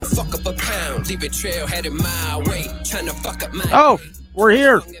fuck up a pound, leave a trail headed my way, trying to fuck up my... Oh, we're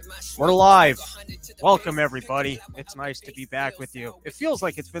here. We're live. Welcome, everybody. It's nice to be back with you. It feels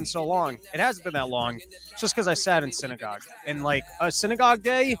like it's been so long. It hasn't been that long. It's just because I sat in synagogue. And, like, a synagogue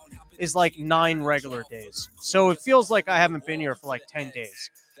day is like 9 regular days. So it feels like I haven't been here for like 10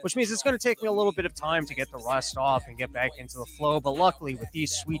 days, which means it's going to take me a little bit of time to get the rust off and get back into the flow. But luckily, with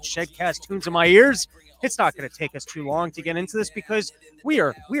these sweet Shedcast tunes in my ears, it's not going to take us too long to get into this because we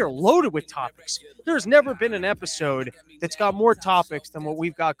are loaded with topics. There's never been an episode that's got more topics than what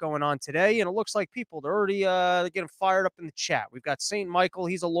we've got going on today, and it looks like people are already getting fired up in the chat. We've got St. Michael.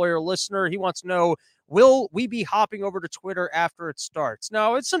 He's a lawyer listener. He wants to know, will we be hopping over to Twitter after it starts?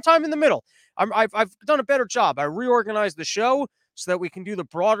 No, it's sometime in the middle. I've done a better job. I reorganized the show so that we can do the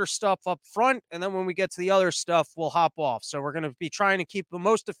broader stuff up front, and then when we get to the other stuff, we'll hop off. So we're going to be trying to keep the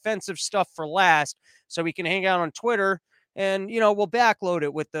most offensive stuff for last so we can hang out on Twitter, and, you know, we'll backload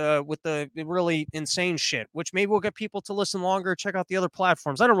it with the really insane shit, which maybe we'll get people to listen longer, check out the other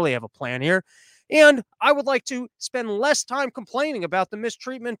platforms. I don't really have a plan here. And I would like to spend less time complaining about the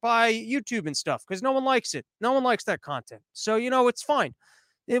mistreatment by YouTube and stuff because no one likes it. No one likes that content. So, you know, it's fine.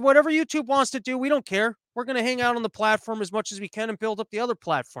 Whatever YouTube wants to do, we don't care. We're going to hang out on the platform as much as we can and build up the other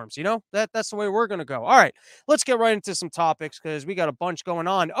platforms. You know, that's the way we're going to go. All right, let's get right into some topics because we got a bunch going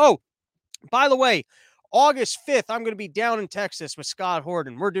on. Oh, by the way, August 5th, I'm going to be down in Texas with Scott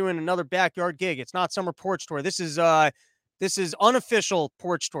Horton. We're doing another backyard gig. It's not summer porch tour. This is unofficial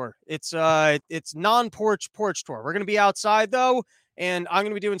porch tour. It's non-porch tour. We're going to be outside though. And I'm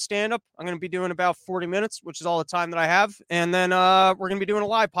going to be doing stand-up. I'm going to be doing about 40 minutes, which is all the time that I have. And then we're going to be doing a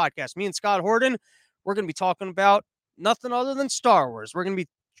live podcast. Me and Scott Horton, we're going to be talking about nothing other than Star Wars. We're going to be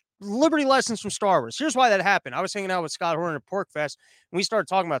Liberty lessons from Star Wars. Here's why that happened. I was hanging out with Scott Horton at PorkFest, and we started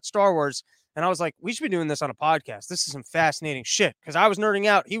talking about Star Wars. And I was like, we should be doing this on a podcast. This is some fascinating shit. Because I was nerding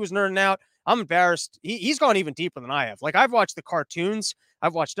out. He was nerding out. I'm embarrassed. He's gone even deeper than I have. Like, I've watched the cartoons.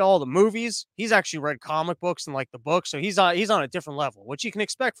 I've watched all the movies. He's actually read comic books and like the books. So he's on a different level, which you can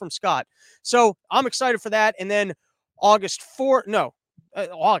expect from Scott. So I'm excited for that. And then August. What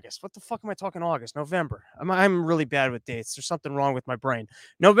the fuck am I talking August? November. I'm really bad with dates. There's something wrong with my brain.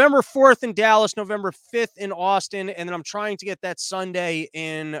 November 4th in Dallas, November 5th in Austin. And then I'm trying to get that Sunday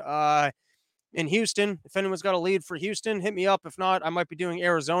in Houston. If anyone's got a lead for Houston, hit me up. If not, I might be doing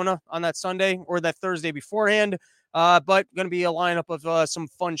Arizona on that Sunday or that Thursday beforehand. But going to be a lineup of some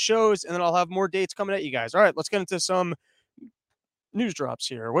fun shows, and then I'll have more dates coming at you guys. All right, let's get into some news drops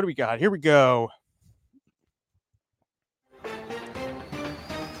here. What do we got? Here we go.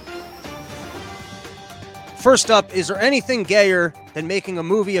 First up, is there anything gayer than making a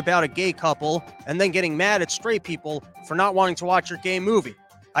movie about a gay couple and then getting mad at straight people for not wanting to watch your gay movie?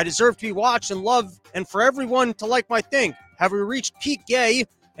 I deserve to be watched and loved and for everyone to like my thing. Have we reached peak gay,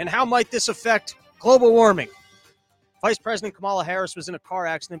 and how might this affect global warming? Vice President Kamala Harris was in a car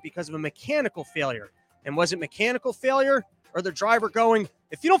accident because of a mechanical failure. And was it mechanical failure or the driver going,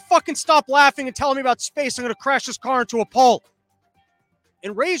 if you don't fucking stop laughing and telling me about space, I'm going to crash this car into a pole?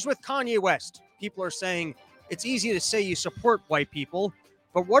 In Raised with Kanye West, people are saying it's easy to say you support white people,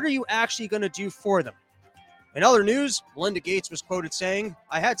 but what are you actually going to do for them? In other news, Melinda Gates was quoted saying,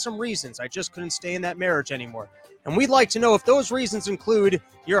 I had some reasons. I just couldn't stay in that marriage anymore. And we'd like to know if those reasons include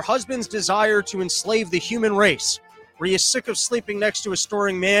your husband's desire to enslave the human race. Were you sick of sleeping next to a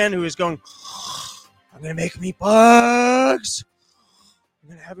snoring man who is going, I'm going to make him eat bugs. I'm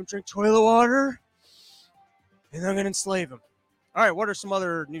going to have him drink toilet water. And I'm going to enslave him. All right, what are some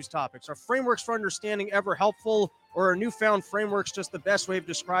other news topics? Are frameworks for understanding ever helpful, or are newfound frameworks just the best way of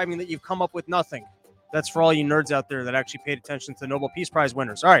describing that you've come up with nothing? That's for all you nerds out there that actually paid attention to the Nobel Peace Prize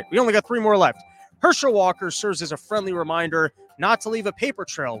winners. All right, we only got 3 more left. Herschel Walker serves as a friendly reminder not to leave a paper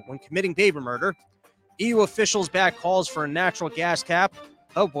trail when committing baby murder. EU officials back calls for a natural gas cap.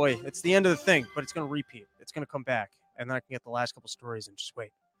 Oh boy, it's the end of the thing, but it's going to repeat. It's going to come back. And then I can get the last couple stories and just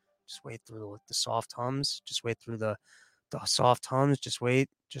wait. Just wait through the soft hums. Just wait through the soft hums. Just wait.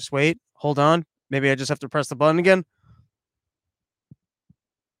 Hold on. Maybe I just have to press the button again.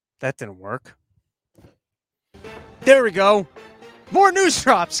 That didn't work. There we go. More news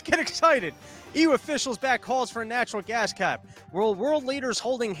drops. Get excited. EU officials back calls for a natural gas cap. World leaders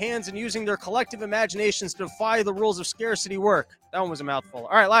holding hands and using their collective imaginations to defy the rules of scarcity work. That one was a mouthful.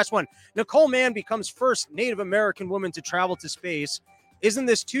 All right, last one. Nicole Mann becomes first Native American woman to travel to space. Isn't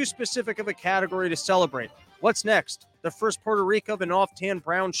this too specific of a category to celebrate? What's next? The first Puerto Rico of an off-tan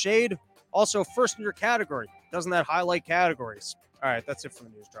brown shade? Also, first in your category. Doesn't that highlight categories? All right, that's it for the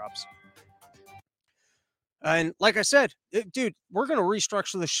news drops. And like I said, dude, we're going to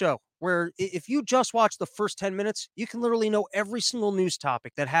restructure the show. where if you just watch the first 10 minutes, you can literally know every single news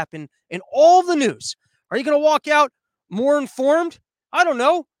topic that happened in all the news. Are you going to walk out more informed? I don't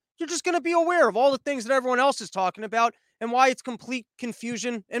know. You're just going to be aware of all the things that everyone else is talking about and why it's complete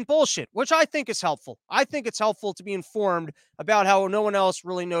confusion and bullshit, which I think is helpful. I think it's helpful to be informed about how no one else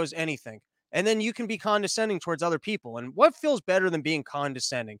really knows anything. And then you can be condescending towards other people. And what feels better than being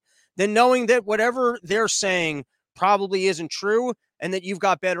condescending than knowing that whatever they're saying probably isn't true and that you've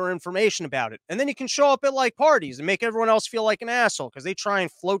got better information about it. And then you can show up at like parties and make everyone else feel like an asshole because they try and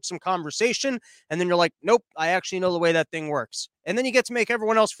float some conversation. And then you're like, nope, I actually know the way that thing works. And then you get to make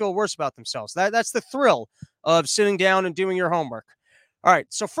everyone else feel worse about themselves. That's the thrill of sitting down and doing your homework. All right.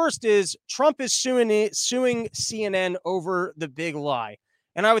 So first is Trump is suing CNN over the big lie.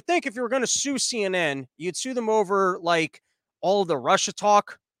 And I would think if you were going to sue CNN, you'd sue them over like all of the Russia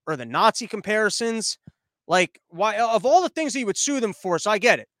talk or the Nazi comparisons. Like, why, of all the things that you would sue them for, so I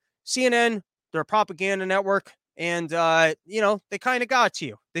get it. CNN, they're a propaganda network, and, they kind of got to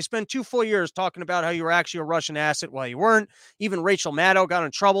you. They spent 2 full years talking about how you were actually a Russian asset while you weren't. Even Rachel Maddow got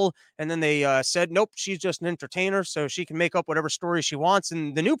in trouble, and then they said, nope, she's just an entertainer, so she can make up whatever story she wants.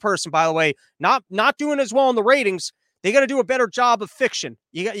 And the new person, by the way, not doing as well in the ratings. They got to do a better job of fiction.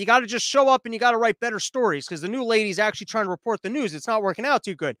 You got to just show up and you got to write better stories because the new lady's actually trying to report the news. It's not working out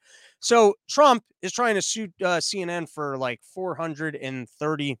too good. So Trump is trying to sue CNN for like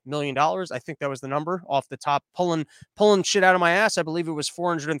 $430 million. I think that was the number off the top, pulling shit out of my ass. I believe it was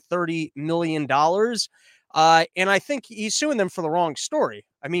 $430 million. And I think he's suing them for the wrong story.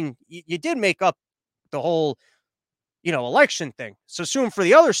 I mean, you did make up the whole election thing. So sue them for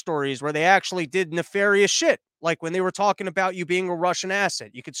the other stories where they actually did nefarious shit. Like when they were talking about you being a Russian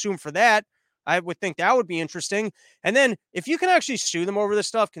asset, you could sue them for that. I would think that would be interesting. And then if you can actually sue them over this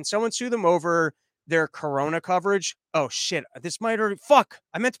stuff, can someone sue them over their corona coverage? Oh shit, this might already, fuck.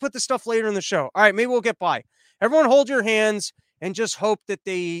 I meant to put this stuff later in the show. All right, maybe we'll get by. Everyone hold your hands and just hope that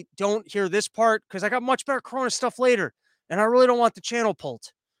they don't hear this part because I got much better corona stuff later. And I really don't want the channel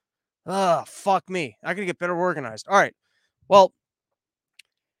pulled. Fuck me. I gotta get better organized. All right. Well,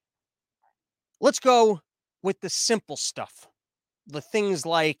 let's go with the simple stuff. The things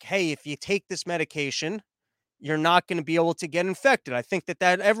like, hey, if you take this medication, you're not going to be able to get infected. I think that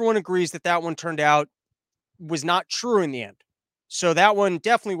everyone agrees that one turned out was not true in the end. So that one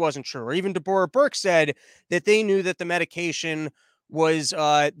definitely wasn't true. Or even Deborah Birx said that they knew that the medication was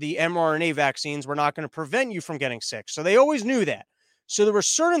the mRNA vaccines were not going to prevent you from getting sick. So they always knew that. So there were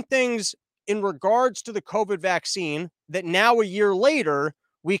certain things in regards to the COVID vaccine that now a year later,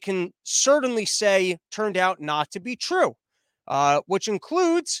 we can certainly say turned out not to be true, which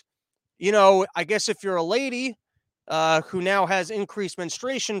includes, I guess if you're a lady who now has increased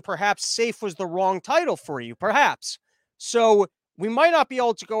menstruation, perhaps safe was the wrong title for you, perhaps. So we might not be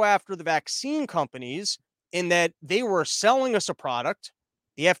able to go after the vaccine companies in that they were selling us a product.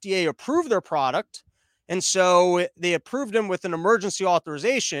 The FDA approved their product. And so they approved them with an emergency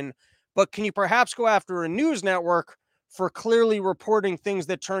authorization. But can you perhaps go after a news network for clearly reporting things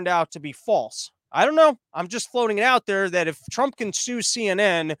that turned out to be false? I don't know. I'm just floating it out there that if Trump can sue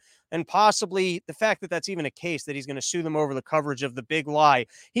CNN and possibly the fact that that's even a case that he's going to sue them over the coverage of the big lie.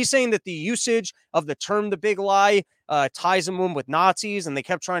 He's saying that the usage of the term the big lie ties him in with Nazis and they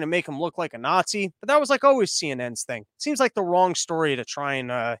kept trying to make him look like a Nazi. But that was like always CNN's thing. Seems like the wrong story to try and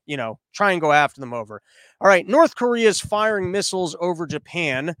go after them over. All right. North Korea is firing missiles over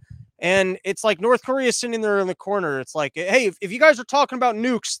Japan. And it's like North Korea sitting there in the corner. It's like, hey, if you guys are talking about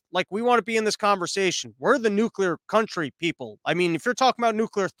nukes, like we want to be in this conversation. We're the nuclear country, people. I mean, if you're talking about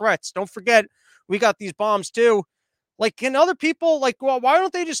nuclear threats, don't forget we got these bombs too. Like, can other people why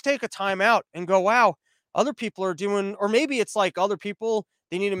don't they just take a time out and go, wow, other people are doing, or maybe it's like other people,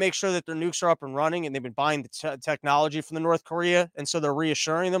 they need to make sure that their nukes are up and running and they've been buying the technology from the North Korea. And so they're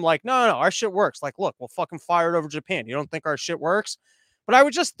reassuring them like, no, our shit works. Like, look, we'll fucking fire it over Japan. You don't think our shit works? But I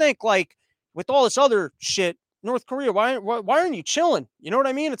would just think, like, with all this other shit, North Korea, why aren't you chilling? You know what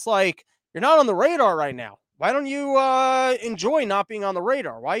I mean? It's like, you're not on the radar right now. Why don't you enjoy not being on the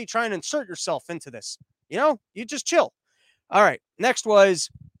radar? Why are you trying to insert yourself into this? You just chill. All right. Next was,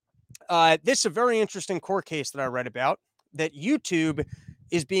 this is a very interesting court case that I read about, that YouTube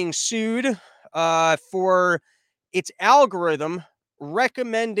is being sued for its algorithm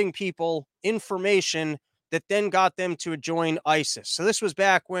recommending people information that then got them to join ISIS. So this was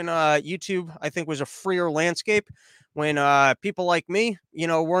back when YouTube, I think, was a freer landscape, when people like me,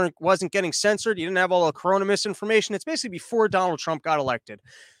 wasn't getting censored. You didn't have all the corona misinformation. It's basically before Donald Trump got elected.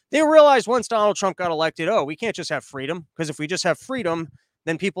 They realized once Donald Trump got elected, we can't just have freedom, because if we just have freedom,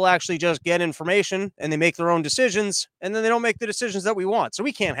 then people actually just get information and they make their own decisions, and then they don't make the decisions that we want. So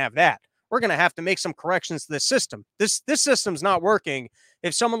we can't have that. We're going to have to make some corrections to this system. This system's not working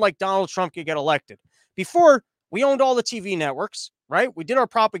if someone like Donald Trump could get elected. Before, we owned all the TV networks, right? We did our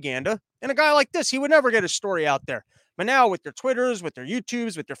propaganda. And a guy like this, he would never get his story out there. But now with their Twitters, with their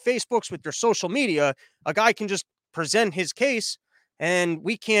YouTubes, with their Facebooks, with their social media, a guy can just present his case, and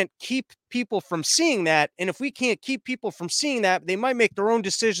we can't keep people from seeing that. And if we can't keep people from seeing that, they might make their own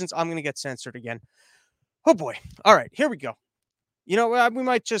decisions. I'm going to get censored again. Oh boy. All right, here we go. You know, we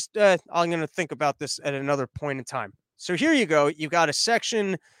might just, I'm going to think about this at another point in time. So here you go. You've got a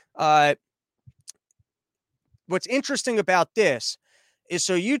section. What's interesting about this is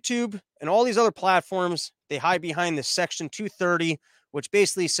so YouTube and all these other platforms, they hide behind this section 230, which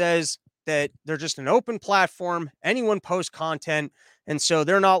basically says that they're just an open platform. Anyone posts content, and so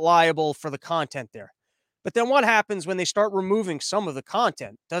they're not liable for the content there. But then what happens when they start removing some of the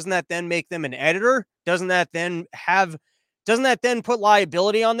content? Doesn't that then make them an editor? Doesn't that then put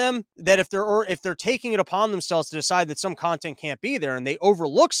liability on them? That if they're taking it upon themselves to decide that some content can't be there and they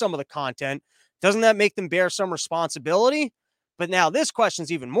overlook some of the content, doesn't that make them bear some responsibility? But now this question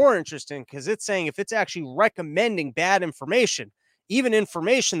is even more interesting because it's saying if it's actually recommending bad information, even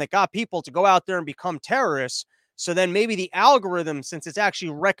information that got people to go out there and become terrorists, so then maybe the algorithm, since it's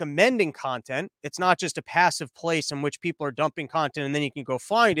actually recommending content, it's not just a passive place in which people are dumping content and then you can go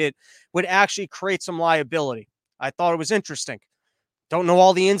find it, would actually create some liability. I thought it was interesting. Don't know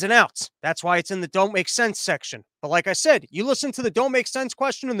all the ins and outs. That's why it's in the don't make sense section. But like I said, you listen to the don't make sense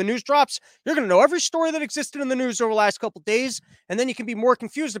question in the news drops, you're going to know every story that existed in the news over the last couple of days, and then you can be more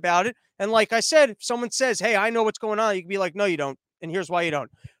confused about it. And like I said, if someone says, hey, I know what's going on, you can be like, no, you don't. And here's why you don't.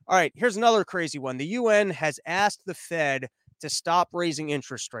 All right, here's another crazy one. The UN has asked the Fed to stop raising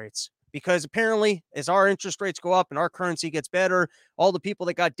interest rates because apparently as our interest rates go up and our currency gets better, all the people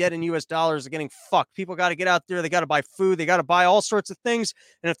that got debt in US dollars are getting fucked. People got to get out there. They got to buy food. They got to buy all sorts of things.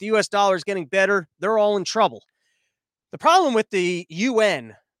 And if the US dollar is getting better, they're all in trouble. The problem with the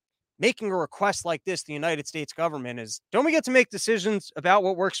UN making a request like this, the United States government, is don't we get to make decisions about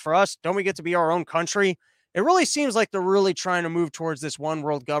what works for us? Don't we get to be our own country? It really seems like they're really trying to move towards this one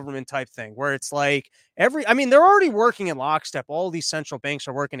world government type thing where it's like they're already working in lockstep. All these central banks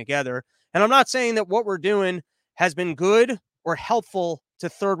are working together. And I'm not saying that what we're doing has been good or helpful to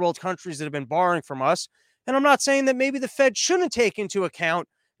third world countries that have been borrowing from us. And I'm not saying that maybe the Fed shouldn't take into account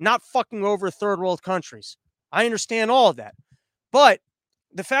not fucking over third world countries. I understand all of that. But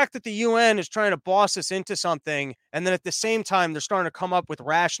the fact that the UN is trying to boss us into something, and then at the same time, they're starting to come up with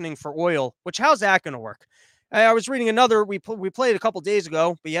rationing for oil, which how's that going to work? I was reading another, we played a couple days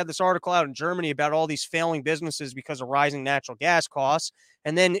ago, but you had this article out in Germany about all these failing businesses because of rising natural gas costs.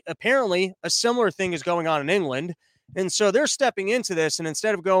 And then apparently a similar thing is going on in England. And so they're stepping into this. And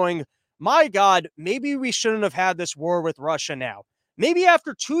instead of going, my God, maybe we shouldn't have had this war with Russia now. Maybe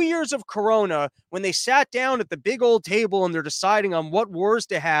after 2 years of Corona, when they sat down at the big old table and they're deciding on what wars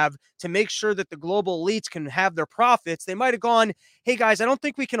to have to make sure that the global elites can have their profits, they might have gone, hey guys, I don't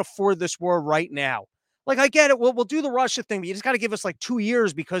think we can afford this war right now. Like, I get it. We'll do the Russia thing, but you just got to give us like 2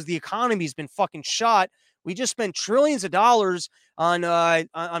 years because the economy's been fucking shot. We just spent trillions of dollars on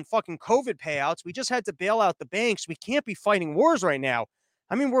fucking COVID payouts. We just had to bail out the banks. We can't be fighting wars right now.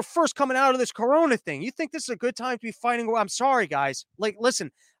 I mean, we're first coming out of this Corona thing. You think this is a good time to be fighting war? I'm sorry, guys. Like,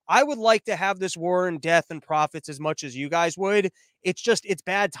 listen, I would like to have this war in death and profits as much as you guys would. It's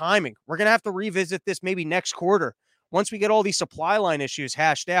bad timing. We're going to have to revisit this maybe next quarter once we get all these supply line issues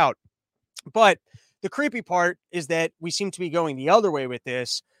hashed out. But the creepy part is that we seem to be going the other way with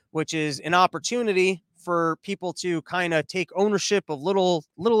this, which is an opportunity for people to kind of take ownership of little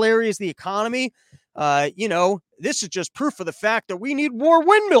areas of the economy. This is just proof of the fact that we need more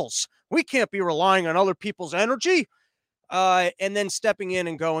windmills. We can't be relying on other people's energy. And then stepping in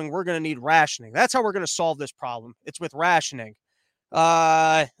and going, we're going to need rationing. That's how we're going to solve this problem. It's with rationing.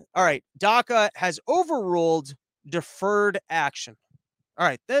 All right. DACA has overruled deferred action. All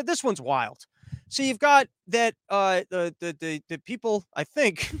right. This one's wild. So you've got that the people, I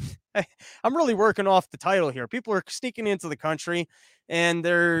think, I'm really working off the title here. People are sneaking into the country and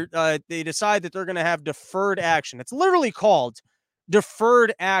they decide that they're going to have deferred action. It's literally called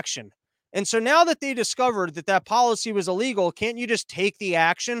deferred action. And so now that they discovered that policy was illegal, can't you just take the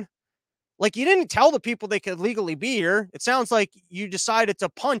action? Like, you didn't tell the people they could legally be here. It sounds like you decided to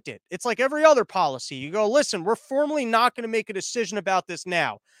punt it. It's like every other policy. You go, listen, we're formally not going to make a decision about this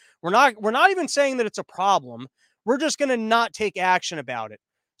now. We're not even saying that it's a problem. We're just going to not take action about it.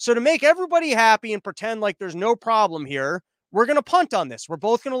 So to make everybody happy and pretend like there's no problem here, we're going to punt on this. We're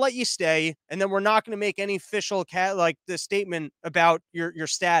both going to let you stay, and then we're not going to make any official the statement about your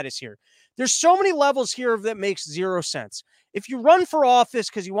status here. There's so many levels here that makes zero sense. If you run for office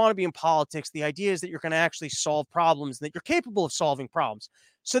because you want to be in politics, the idea is that you're going to actually solve problems and that you're capable of solving problems.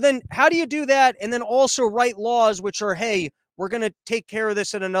 So then how do you do that and then also write laws which are, hey, we're going to take care of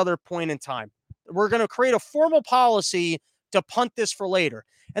this at another point in time. We're going to create a formal policy to punt this for later.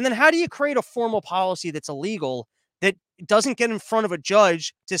 And then how do you create a formal policy that's illegal that doesn't get in front of a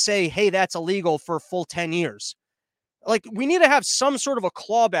judge to say, hey, that's illegal for a full 10 years? Like, we need to have some sort of a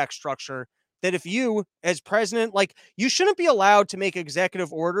clawback structure that if you, as president, like, you shouldn't be allowed to make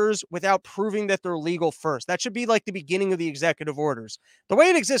executive orders without proving that they're legal first. That should be like the beginning of the executive orders. The way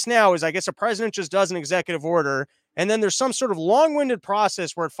it exists now is, I guess, a president just does an executive order, and then there's some sort of long-winded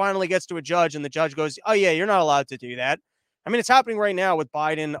process where it finally gets to a judge, and the judge goes, oh, yeah, you're not allowed to do that. I mean, it's happening right now with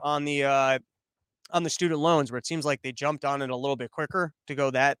Biden on the student loans, where it seems like they jumped on it a little bit quicker to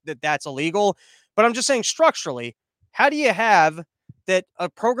go that's illegal. But I'm just saying, structurally, how do you have that a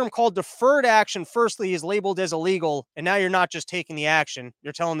program called deferred action firstly is labeled as illegal, and now you're not just taking the action,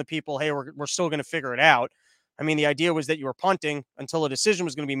 you're telling the people, hey, we're still going to figure it out. I mean, the idea was that you were punting until a decision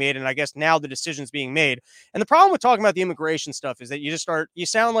was going to be made, and I guess now the decision's being made. And the problem with talking about the immigration stuff is that you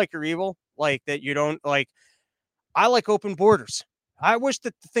sound like you're evil, like that you don't like. I like open borders. I wish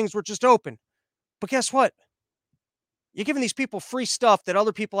that the things were just open. But guess what? You're giving these people free stuff that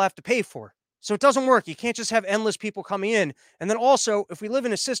other people have to pay for. So it doesn't work. You can't just have endless people coming in. And then also, if we live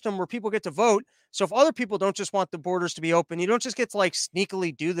in a system where people get to vote, so if other people don't just want the borders to be open, you don't just get to like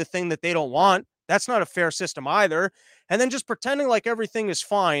sneakily do the thing that they don't want. That's not a fair system either. And then just pretending like everything is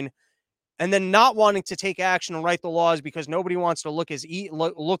fine and then not wanting to take action and write the laws because nobody wants to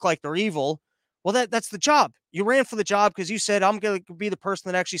look like they're evil. Well, that's the job. You ran for the job because you said, I'm going to be the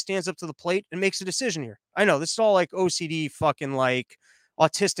person that actually stands up to the plate and makes a decision here. I know this is all like OCD fucking like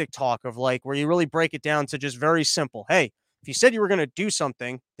autistic talk of like where you really break it down to just very simple. Hey, if you said you were going to do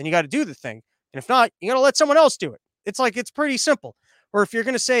something, then you got to do the thing. And if not, you got to let someone else do it. It's like, it's pretty simple. Or if you're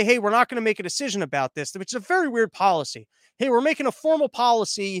going to say, hey, we're not going to make a decision about this, which is a very weird policy. Hey, we're making a formal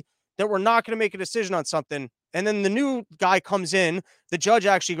policy that we're not going to make a decision on something. And then the new guy comes in, the judge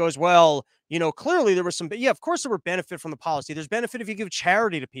actually goes, well, clearly there was of course there were benefit from the policy. There's benefit if you give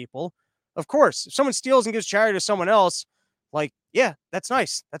charity to people. Of course, if someone steals and gives charity to someone else, like, yeah, that's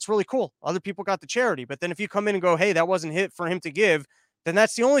nice. That's really cool. Other people got the charity. But then if you come in and go, hey, that wasn't hit for him to give, then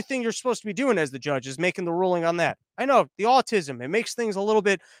that's the only thing you're supposed to be doing as the judge is making the ruling on that. I know the autism, it makes things a little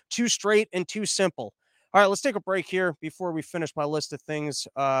bit too straight and too simple. All right, let's take a break here before we finish my list of things.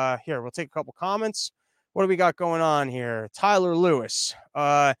 Here, we'll take a couple comments. What do we got going on here? Tyler Lewis.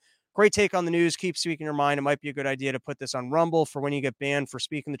 Great take on the news. Keep speaking your mind. It might be a good idea to put this on Rumble for when you get banned for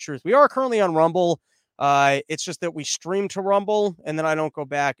speaking the truth. We are currently on Rumble. It's just that we stream to Rumble and then I don't go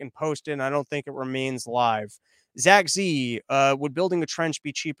back and post it. And I don't think it remains live. Zach Z, would building a trench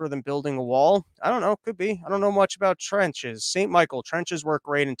be cheaper than building a wall? I don't know. Could be. I don't know much about trenches. St. Michael, trenches work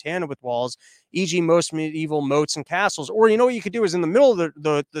great in tandem with walls, e.g. most medieval moats and castles. Or you know what you could do is in the middle of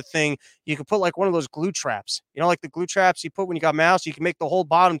the thing, you could put like one of those glue traps. Like the glue traps you put when you got mouse, you can make the whole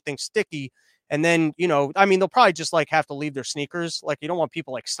bottom thing sticky. And then, I mean, they'll probably just like have to leave their sneakers. Like you don't want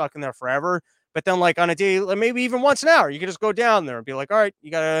people like stuck in there forever. But then like on a day, maybe even once an hour, you can just go down there and be like, all right,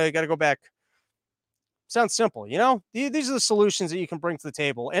 you gotta go back. Sounds simple, These are the solutions that you can bring to the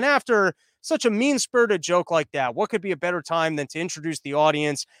table. And after such a mean-spirited joke like that, what could be a better time than to introduce the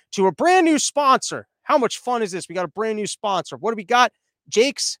audience to a brand new sponsor? How much fun is this? We got a brand new sponsor. What do we got?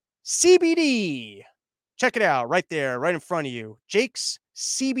 Jake's CBD. Check it out right there, right in front of you. Jake's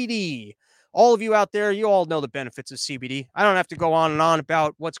CBD. All of you out there, you all know the benefits of CBD. I don't have to go on and on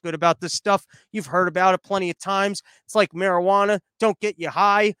about what's good about this stuff. You've heard about it plenty of times. It's like marijuana. Don't get you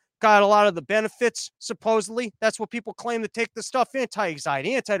high. Got a lot of the benefits, supposedly. That's what people claim to take the stuff.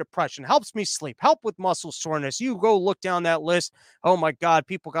 Anti-anxiety, antidepressant, helps me sleep, help with muscle soreness. You go look down that list. Oh my God,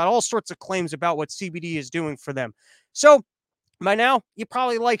 people got all sorts of claims about what CBD is doing for them. So by now, you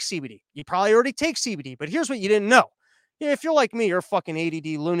probably like CBD. You probably already take CBD, but here's what you didn't know. If you're like me, you're a fucking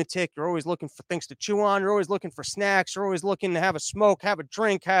ADD lunatic. You're always looking for things to chew on. You're always looking for snacks. You're always looking to have a smoke, have a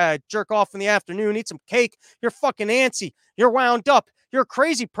drink, jerk off in the afternoon, eat some cake. You're fucking antsy. You're wound up. You're a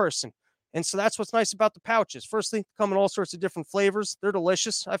crazy person. And so that's what's nice about the pouches. Firstly, come in all sorts of different flavors. They're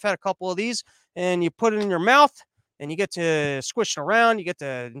delicious. I've had a couple of these, and you put it in your mouth, and you get to squish it around. You get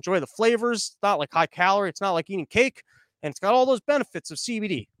to enjoy the flavors. It's not like high calorie. It's not like eating cake. And it's got all those benefits of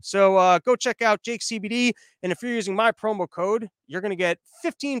CBD. So go check out Jake CBD. And if you're using my promo code, you're going to get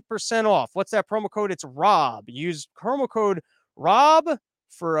 15% off. What's that promo code? It's ROB. Use promo code ROB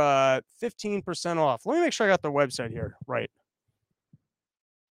for 15% off. Let me make sure I got the website here right.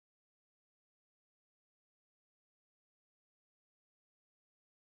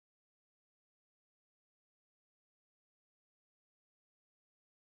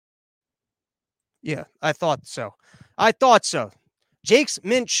 Yeah, I thought so. I thought so.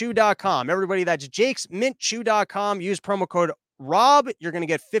 JakesMintChew.com. Everybody, that's JakesMintChew.com. Use promo code Rob. You're going to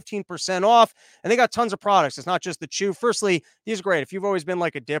get 15% off. And they got tons of products. It's not just the chew. Firstly, these are great. If you've always been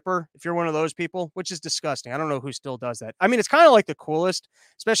like a dipper, if you're one of those people, which is disgusting. I don't know who still does that. I mean, it's kind of like the coolest,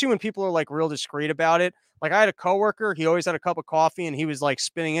 especially when people are like real discreet about it. Like I had a coworker, he always had a cup of coffee and he was like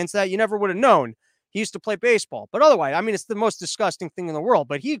spinning into that. You never would have known. He used to play baseball, but otherwise, I mean, it's the most disgusting thing in the world,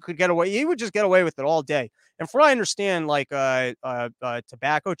 but he could get away. He would just get away with it all day. And from what I understand, like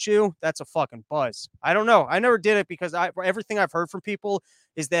tobacco chew, that's a fucking buzz. I don't know. I never did it because everything I've heard from people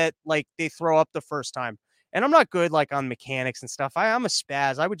is that like they throw up the first time. And I'm not good like on mechanics and stuff. I'm a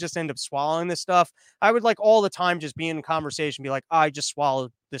spaz. I would just end up swallowing this stuff. I would like all the time just be in conversation, be like, I just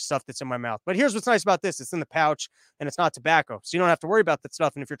swallowed this stuff that's in my mouth. But here's what's nice about this. It's in the pouch and it's not tobacco. So you don't have to worry about that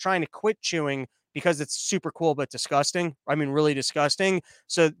stuff. And if you're trying to quit chewing because it's super cool, but disgusting, I mean, really disgusting.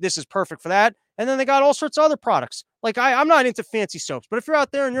 So this is perfect for that. And then they got all sorts of other products. Like I'm not into fancy soaps, but if you're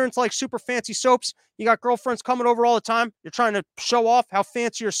out there and you're into like super fancy soaps, you got girlfriends coming over all the time, you're trying to show off how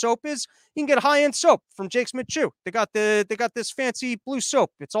fancy your soap is, you can get high-end soap from Jake's Mint Chew. They got this fancy blue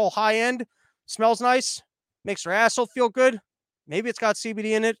soap. It's all high-end, smells nice, makes your asshole feel good. Maybe it's got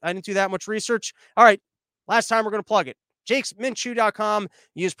CBD in it. I didn't do that much research. All right, last time we're going to plug it. JakesMintChew.com.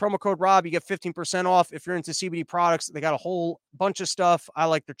 Use promo code Rob. You get 15% off. If you're into CBD products, they got a whole bunch of stuff. I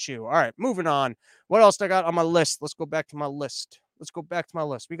like their chew. All right, moving on. What else I got on my list? Let's go back to my list.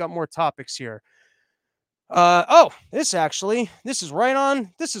 We got more topics here. This is right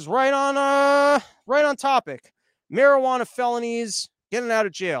on topic. Marijuana felonies, getting out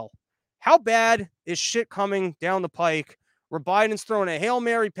of jail. How bad is shit coming down the pike where Biden's throwing a Hail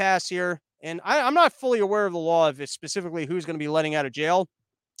Mary pass here? And I'm not fully aware of the law of specifically who's going to be letting out of jail.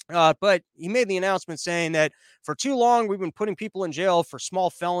 But he made the announcement saying that for too long, we've been putting people in jail for small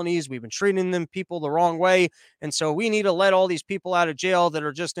felonies. We've been treating people the wrong way. And so we need to let all these people out of jail that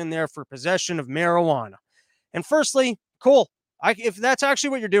are just in there for possession of marijuana. And firstly, cool. If that's actually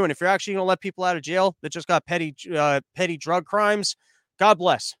what you're doing, if you're actually going to let people out of jail that just got petty drug crimes, God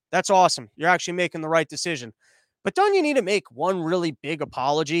bless. That's awesome. You're actually making the right decision. But don't you need to make one really big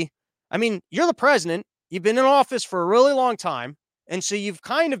apology? I mean, you're the president. You've been in office for a really long time. And so you've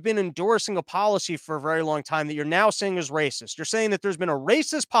kind of been endorsing a policy for a very long time that you're now saying is racist. You're saying that there's been a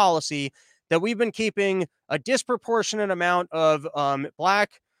racist policy that we've been keeping a disproportionate amount of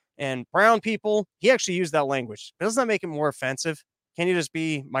black and brown people. He actually used that language. But doesn't that make it more offensive? Can you just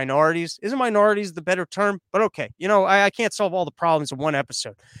be minorities? Isn't minorities the better term? But okay, I can't solve all the problems in one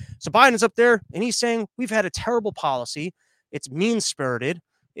episode. So Biden's up there and he's saying we've had a terrible policy. It's mean-spirited.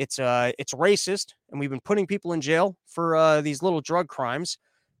 It's racist, and we've been putting people in jail for these little drug crimes.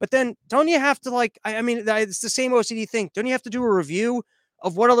 But then don't you have to I mean, it's the same OCD thing. Don't you have to do a review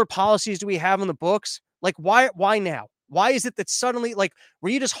of what other policies do we have in the books? Like, why now? Why is it that suddenly, like, were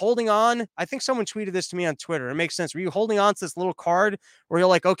you just holding on? I think someone tweeted this to me on Twitter. It makes sense. Were you holding on to this little card where you're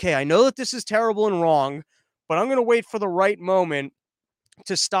like, okay, I know that this is terrible and wrong, but I'm going to wait for the right moment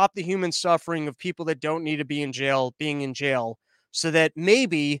to stop the human suffering of people that don't need to be in jail, being in jail, so that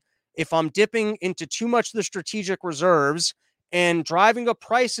maybe if I'm dipping into too much of the strategic reserves and driving up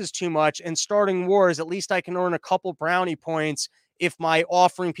prices too much and starting wars, at least I can earn a couple brownie points if my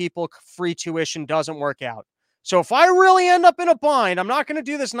offering people free tuition doesn't work out. So if I really end up in a bind, I'm not going to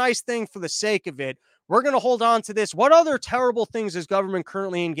do this nice thing for the sake of it. We're going to hold on to this. What other terrible things is government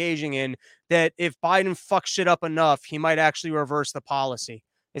currently engaging in that if Biden fucks shit up enough, he might actually reverse the policy?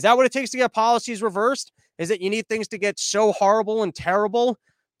 Is that what it takes to get policies reversed? Is that you need things to get so horrible and terrible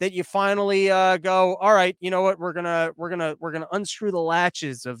that you finally go, all right, you know what? We're gonna unscrew the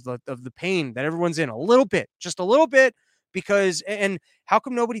latches of the pain that everyone's in a little bit, just a little bit, because and how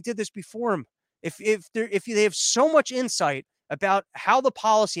come nobody did this before him? If they have so much insight about how the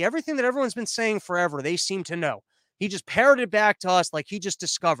policy, everything that everyone's been saying forever, they seem to know. He just parroted it back to us like he just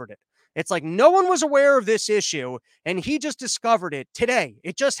discovered it. It's like no one was aware of this issue, and he just discovered it today.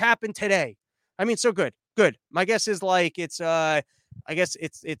 It just happened today. I mean, so good. My guess is like it's I guess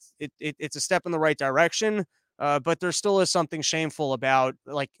it's a step in the right direction. But there still is something shameful about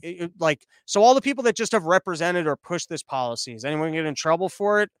so all the people that just have represented or pushed this policy, is anyone get in trouble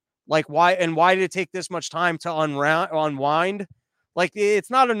for it? Like why did it take this much time to unwind? Like it's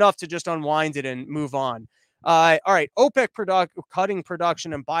not enough to just unwind it and move on. All right, OPEC cutting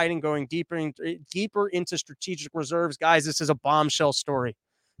production and Biden going deeper into strategic reserves. Guys, this is a bombshell story.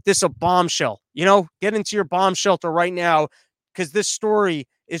 This is a bombshell. Get into your bomb shelter right now because this story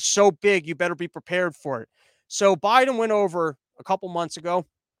is so big. You better be prepared for it. So Biden went over a couple months ago.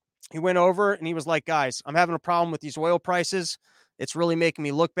 He went over and he was like, guys, I'm having a problem with these oil prices. It's really making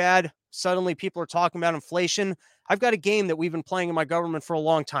me look bad. Suddenly people are talking about inflation. I've got a game that we've been playing in my government for a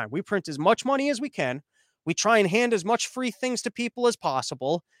long time. We print as much money as we can. We try and hand as much free things to people as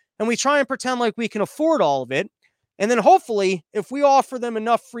possible. And we try and pretend like we can afford all of it. And then hopefully, if we offer them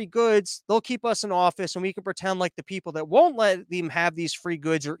enough free goods, they'll keep us in office and we can pretend like the people that won't let them have these free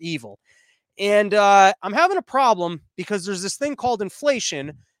goods are evil. And I'm having a problem because there's this thing called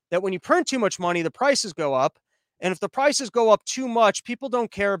inflation that when you print too much money, the prices go up. And if the prices go up too much, people don't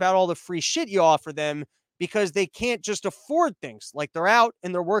care about all the free shit you offer them because they can't just afford things. Like they're out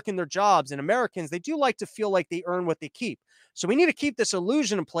and they're working their jobs. And Americans, they do like to feel like they earn what they keep. So we need to keep this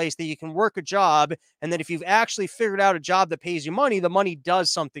illusion in place that you can work a job and that if you've actually figured out a job that pays you money, the money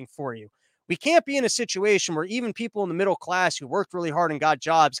does something for you. We can't be in a situation where even people in the middle class who worked really hard and got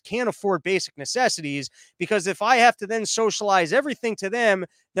jobs can't afford basic necessities, because if I have to then socialize everything to them,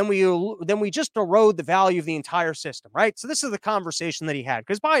 then we just erode the value of the entire system, right? So this is the conversation that he had,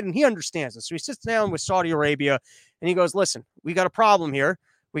 because Biden, he understands this. So he sits down with Saudi Arabia and he goes, listen, we got a problem here.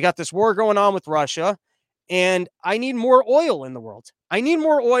 We got this war going on with Russia. And I need more oil in the world. I need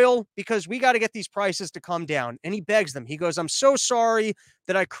more oil because we got to get these prices to come down. And he begs them. He goes, I'm so sorry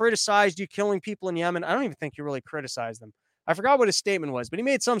that I criticized you killing people in Yemen. I don't even think you really criticized them. I forgot what his statement was, but he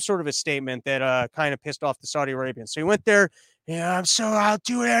made some sort of a statement that kind of pissed off the Saudi Arabians. So he went there. Yeah, I'll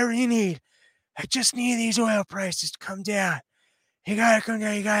do whatever you need. I just need these oil prices to come down. You got to come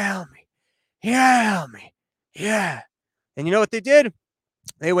down. You got to help me. You got to help me. Yeah. And you know what they did?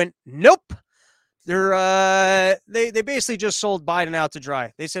 They went, nope. They basically just sold Biden out to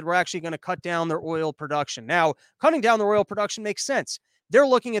dry. They said, we're actually going to cut down their oil production. Now, cutting down their oil production makes sense. They're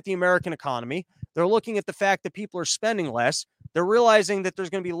looking at the American economy. They're looking at the fact that people are spending less. They're realizing that there's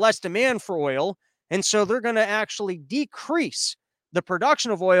going to be less demand for oil. And so they're going to actually decrease the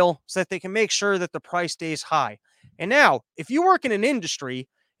production of oil so that they can make sure that the price stays high. And now, if you work in an industry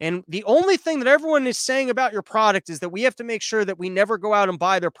and the only thing that everyone is saying about your product is that we have to make sure that we never go out and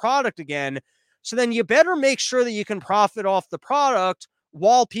buy their product again, so then you better make sure that you can profit off the product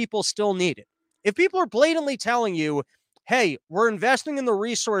while people still need it. If people are blatantly telling you, hey, we're investing in the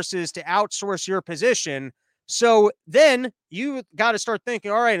resources to outsource your position, so then you got to start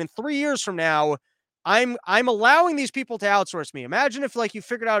thinking, all right, in 3 years from now, I'm allowing these people to outsource me. Imagine if like you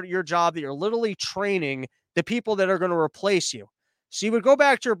figured out at your job that you're literally training the people that are going to replace you. So you would go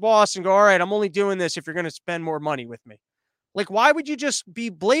back to your boss and go, all right, I'm only doing this if you're going to spend more money with me. Like, why would you just be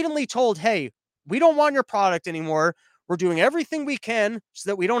blatantly told, hey, we don't want your product anymore. We're doing everything we can so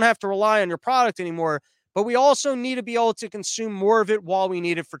that we don't have to rely on your product anymore, but we also need to be able to consume more of it while we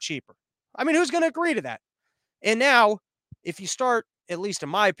need it for cheaper. I mean, who's going to agree to that? And now, if you start, at least in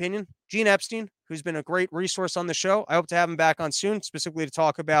my opinion, Gene Epstein, who's been a great resource on the show, I hope to have him back on soon, specifically to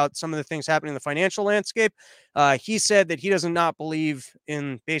talk about some of the things happening in the financial landscape. He said that he does not believe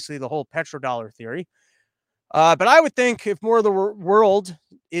in basically the whole petrodollar theory. But I would think if more of the world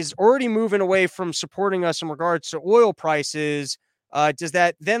is already moving away from supporting us in regards to oil prices, does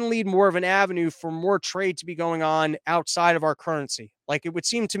that then lead more of an avenue for more trade to be going on outside of our currency? Like, it would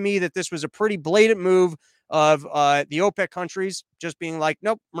seem to me that this was a pretty blatant move of the OPEC countries just being like,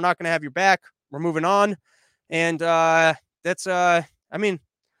 nope, we're not going to have your back. We're moving on. And that's, I mean,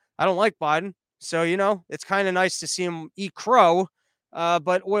 I don't like Biden. So, you know, it's kind of nice to see him eat crow,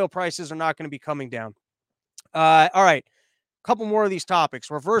 but oil prices are not going to be coming down. All right. A couple more of these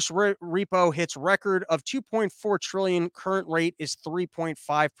topics. Reverse repo hits record of 2.4 trillion. Current rate is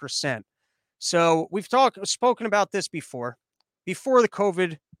 3.5%. So we've spoken about this before. Before the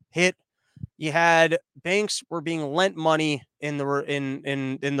COVID hit, you had banks were being lent money in the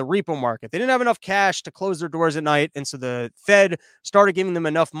repo market. They didn't have enough cash to close their doors at night, and so the Fed started giving them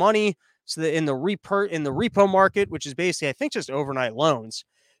enough money so that in the repo market, which is basically, I think, just overnight loans.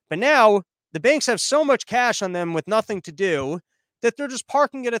 But now the banks have so much cash on them with nothing to do that they're just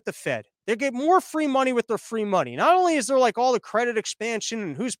parking it at the Fed. They get more free money with their free money. Not only is there like all the credit expansion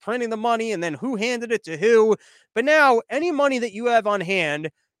and who's printing the money and then who handed it to who, but now any money that you have on hand,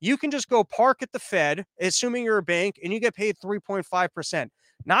 you can just go park at the Fed, assuming you're a bank, and you get paid 3.5%.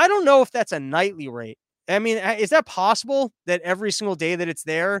 Now, I don't know if that's a nightly rate. I mean, is that possible that every single day that it's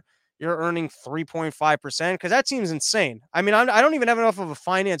there, you're earning 3.5%? Because that seems insane. I mean, I don't even have enough of a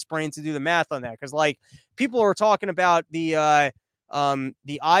finance brain to do the math on that. Because like people are talking about the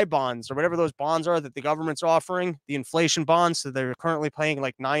I bonds or whatever those bonds are that the government's offering, the inflation bonds. So they're currently paying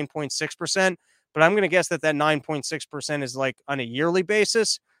like 9.6%. But I'm going to guess that 9.6% is like on a yearly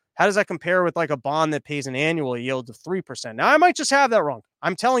basis. How does that compare with like a bond that pays an annual yield of 3%? Now, I might just have that wrong.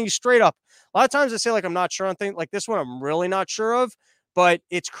 I'm telling you straight up. A lot of times I say like I'm not sure on things like this one. I'm really not sure of. But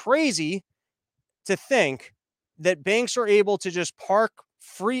it's crazy to think that banks are able to just park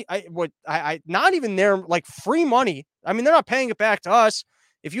free, not even their like free money. I mean, they're not paying it back to us.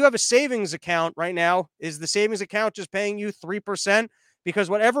 If you have a savings account right now, is the savings account just paying you 3%? Because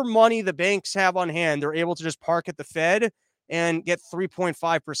whatever money the banks have on hand, they're able to just park at the Fed and get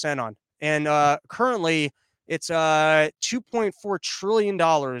 3.5% on. And currently, it's $2.4 trillion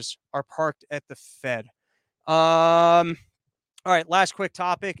are parked at the Fed. All right, last quick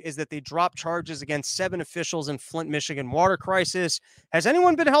topic is that they dropped charges against 7 officials in Flint, Michigan water crisis. Has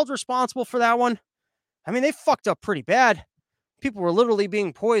anyone been held responsible for that one? I mean, they fucked up pretty bad. People were literally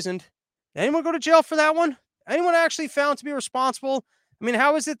being poisoned. Did anyone go to jail for that one? Anyone actually found to be responsible? I mean,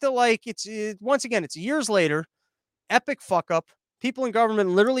 how is it that, like, once again, it's years later, epic fuck up. People in government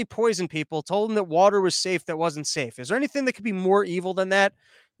literally poisoned people, told them that water was safe that wasn't safe. Is there anything that could be more evil than that?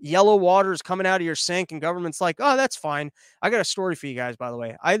 Yellow water is coming out of your sink and government's like, oh, that's fine. I got a story for you guys, by the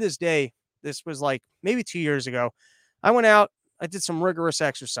way. This was like maybe 2 years ago. I went out, I did some rigorous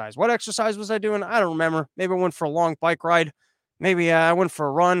exercise. What exercise was I doing? I don't remember. Maybe I went for a long bike ride. Maybe I went for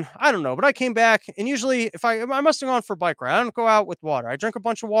a run. I don't know. But I came back, and usually if I must have gone for a bike ride. I don't go out with water. I drink a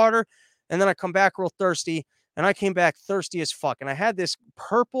bunch of water, and then I come back real thirsty. And I came back thirsty as fuck. And I had this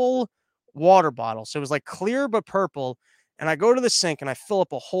purple water bottle. So it was like clear but purple. And I go to the sink and I fill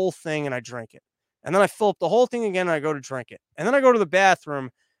up a whole thing and I drink it. And then I fill up the whole thing again and I go to drink it. And then I go to the bathroom,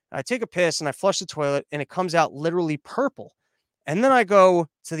 I take a piss and I flush the toilet and it comes out literally purple. And then I go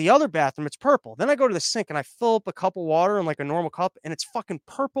to the other bathroom, it's purple. Then I go to the sink and I fill up a cup of water in like a normal cup and it's fucking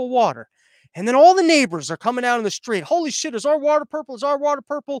purple water. And then all the neighbors are coming out in the street. Holy shit, is our water purple? Is our water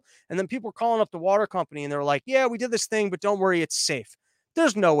purple? And then people are calling up the water company and they're like, yeah, we did this thing, but don't worry, it's safe.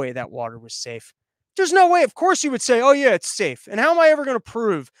 There's no way that water was safe. There's no way. Of course you would say, oh, yeah, it's safe. And how am I ever going to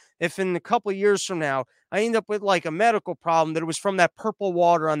prove if in a couple of years from now, I end up with like a medical problem that it was from that purple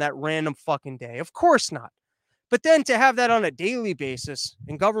water on that random fucking day? Of course not. But then to have that on a daily basis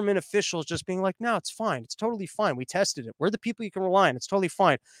and government officials just being like, no, it's fine. It's totally fine. We tested it. We're the people you can rely on. It's totally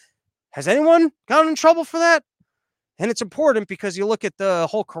fine. Has anyone gotten in trouble for that? And it's important because you look at the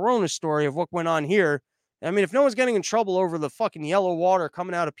whole Corona story of what went on here. I mean, if no one's getting in trouble over the fucking yellow water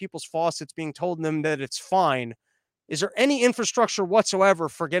coming out of people's faucets being told them that it's fine, is there any infrastructure whatsoever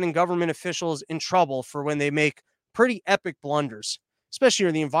for getting government officials in trouble for when they make pretty epic blunders, especially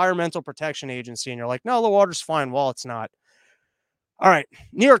in the Environmental Protection Agency? And you're like, no, the water's fine. Well, it's not. All right.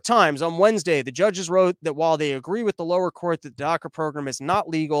 New York Times on Wednesday, the judges wrote that while they agree with the lower court that the DACA program is not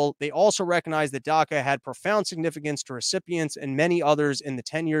legal, they also recognize that DACA had profound significance to recipients and many others in the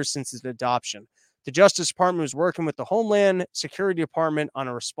 10 years since its adoption. The Justice Department was working with the Homeland Security Department on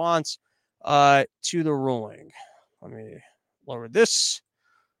a response to the ruling. Let me lower this.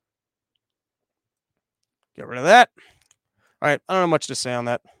 Get rid of that. All right. I don't have much to say on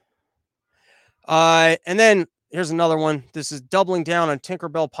that. And then here's another one. This is doubling down on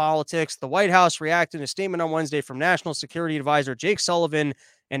Tinkerbell politics. The White House reacted in a statement on Wednesday from National Security Advisor Jake Sullivan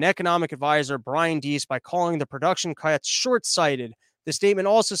and Economic Advisor Brian Deese by calling the production cuts short-sighted. The statement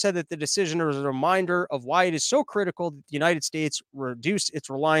also said that the decision is a reminder of why it is so critical that the United States reduce its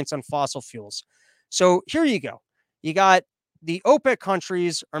reliance on fossil fuels. So here you go. You got the OPEC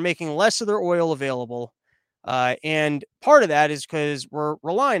countries are making less of their oil available. And part of that is because we're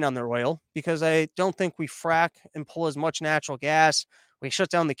relying on their oil because I don't think we frack and pull as much natural gas. We shut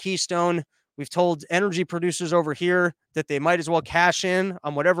down the Keystone. We've told energy producers over here that they might as well cash in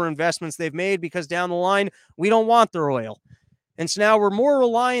on whatever investments they've made because down the line, we don't want their oil. And so now we're more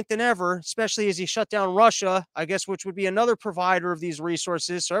reliant than ever, especially as you shut down Russia, I guess, which would be another provider of these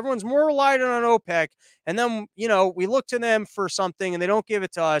resources. So everyone's more reliant on OPEC. And then, you know, we look to them for something and they don't give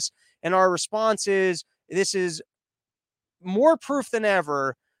it to us. And our response is, this is more proof than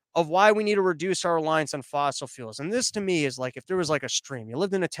ever of why we need to reduce our reliance on fossil fuels. And this to me is like if there was like a stream. You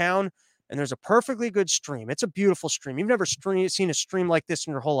lived in a town and there's a perfectly good stream. It's a beautiful stream. You've never seen a stream like this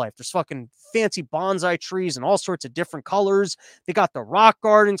in your whole life. There's fucking fancy bonsai trees and all sorts of different colors. They got the rock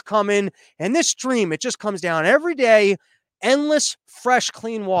gardens coming. And this stream, it just comes down every day. Endless, fresh,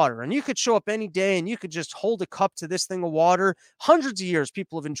 clean water. And you could show up any day and you could just hold a cup to this thing of water. Hundreds of years,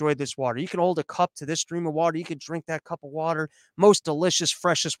 people have enjoyed this water. You can hold a cup to this stream of water. You could drink that cup of water. Most delicious,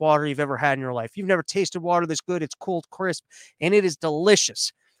 freshest water you've ever had in your life. You've never tasted water this good. It's cold, crisp, and it is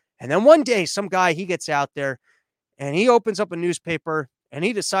delicious. And then one day, some guy, he gets out there and he opens up a newspaper and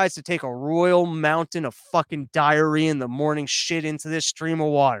he decides to take a royal mountain of fucking diarrhea in the morning shit into this stream of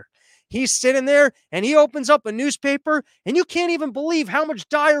water. He's sitting there and he opens up a newspaper and you can't even believe how much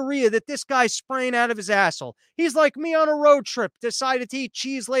diarrhea that this guy's spraying out of his asshole. He's like me on a road trip, decided to eat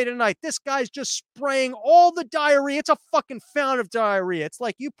cheese late at night. This guy's just spraying all the diarrhea. It's a fucking fountain of diarrhea. It's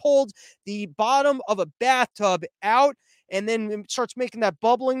like you pulled the bottom of a bathtub out and then it starts making that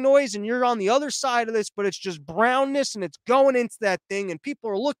bubbling noise and you're on the other side of this, but it's just brownness and it's going into that thing and people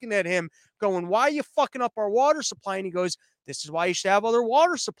are looking at him going, why are you fucking up our water supply? And he goes, this is why you should have other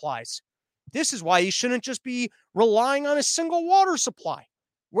water supplies. This is why you shouldn't just be relying on a single water supply.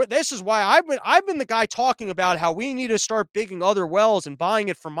 This is why I've been the guy talking about how we need to start digging other wells and buying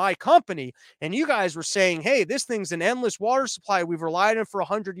it from my company. And you guys were saying, hey, this thing's an endless water supply. We've relied on it for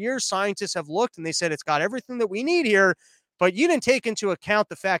 100 years. Scientists have looked and they said it's got everything that we need here. But you didn't take into account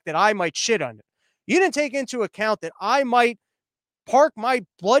the fact that I might shit on it. You didn't take into account that I might park my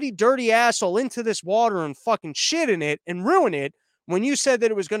bloody dirty asshole into this water and fucking shit in it and ruin it when you said that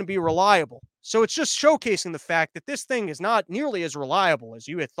it was going to be reliable. So it's just showcasing the fact that this thing is not nearly as reliable as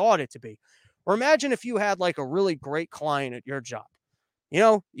you had thought it to be. Or imagine if you had like a really great client at your job. You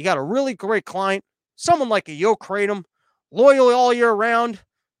know, you got a really great client, someone like a Yo Kratom, loyal all year round,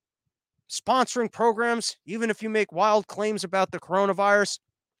 sponsoring programs, even if you make wild claims about the coronavirus,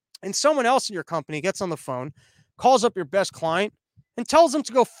 and someone else in your company gets on the phone, calls up your best client, and tells them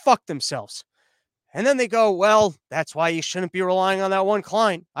to go fuck themselves. And then they go, well, that's why you shouldn't be relying on that one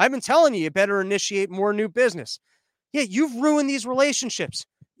client. I've been telling you, you better initiate more new business. Yeah, you've ruined these relationships.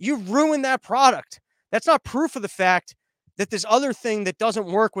 You've ruined that product. That's not proof of the fact that this other thing that doesn't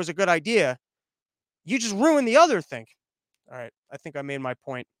work was a good idea. You just ruined the other thing. All right, I think I made my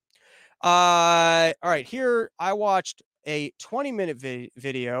point. All right, here I watched a 20-minute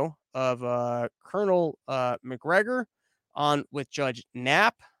video of Colonel McGregor on with Judge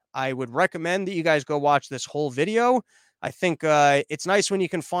Knapp. I would recommend that you guys go watch this whole video. I think it's nice when you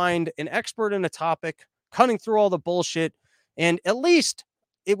can find an expert in a topic, cutting through all the bullshit, and at least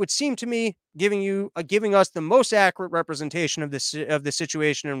it would seem to me giving us the most accurate representation of the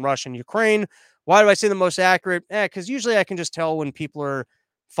situation in Russia and Ukraine. Why do I say the most accurate? Because usually I can just tell when people are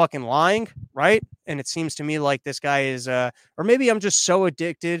fucking lying, right? And it seems to me like this guy is, or maybe I'm just so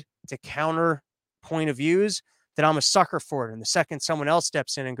addicted to counter point of views that I'm a sucker for it. And the second someone else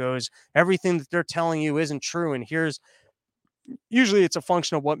steps in and goes, everything that they're telling you isn't true, and usually it's a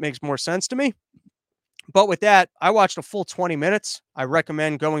function of what makes more sense to me. But with that, I watched a full 20 minutes. I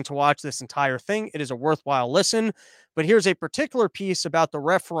recommend going to watch this entire thing. It is a worthwhile listen. But here's a particular piece about the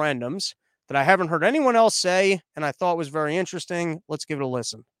referendums that I haven't heard anyone else say, and I thought was very interesting. Let's give it a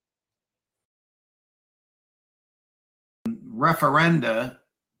listen. Referenda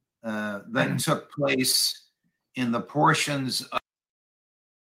that took place in the portions of...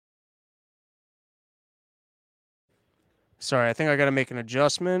 Sorry, I think I got to make an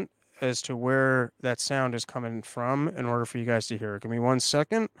adjustment as to where that sound is coming from in order for you guys to hear it. Give me 1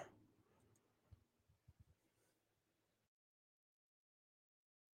 second.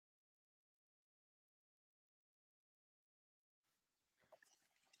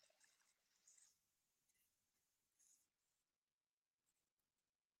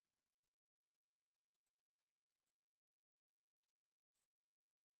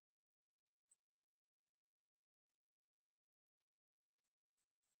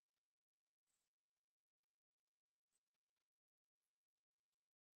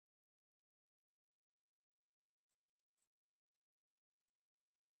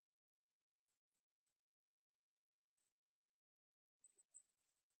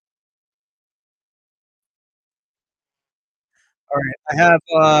 All right, I have,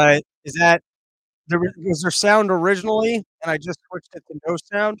 was there sound originally, and I just switched it to no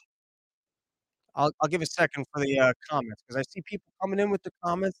sound? I'll give a second for the comments because I see people coming in with the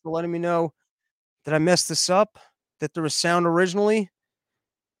comments. They're letting me know, did I mess this up? That there was sound originally?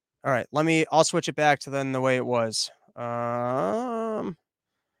 All right, I'll switch it back to then the way it was. Man,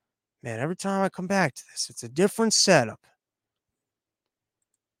 every time I come back to this, it's a different setup.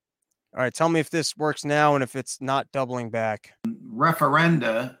 All right, tell me if this works now and if it's not doubling back.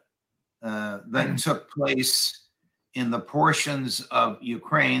 Referenda that took place in the portions of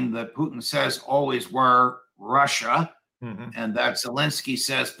Ukraine that Putin says always were Russia, and that Zelensky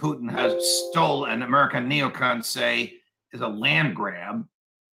says Putin has stolen, and American neocons say is a land grab.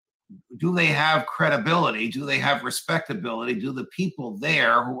 Do they have credibility? Do they have respectability? Do the people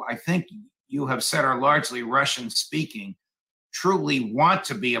there, who I think you have said are largely Russian speaking, truly want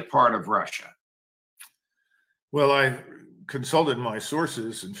to be a part of Russia? Well, I consulted my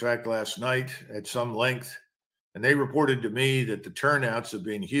sources, in fact, last night at some length, and they reported to me that the turnouts have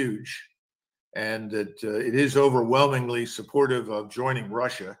been huge and that it is overwhelmingly supportive of joining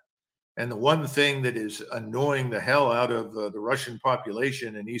Russia. And the one thing that is annoying the hell out of the Russian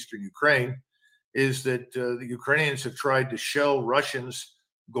population in eastern Ukraine is that the Ukrainians have tried to shell Russians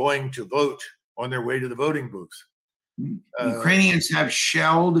going to vote on their way to the voting booth. Ukrainians have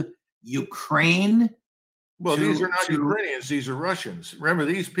shelled Ukraine? Well, these are not Ukrainians. These are Russians. Remember,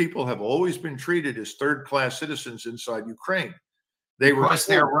 these people have always been treated as third-class citizens inside Ukraine. Because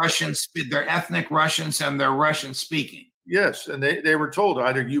they're Russians, they're ethnic Russians, and they're Russian speaking. Yes, and they were told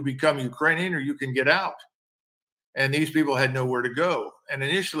either you become Ukrainian or you can get out. And these people had nowhere to go. And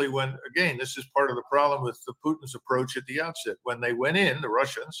initially, when, again, this is part of the problem with the Putin's approach at the outset. When they went in, the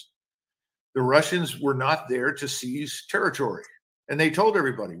Russians were not there to seize territory. And they told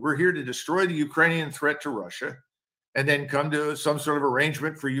everybody, we're here to destroy the Ukrainian threat to Russia and then come to some sort of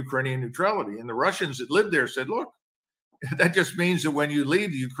arrangement for Ukrainian neutrality. And the Russians that lived there said, look, that just means that when you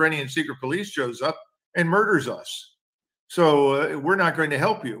leave, the Ukrainian secret police shows up and murders us. So we're not going to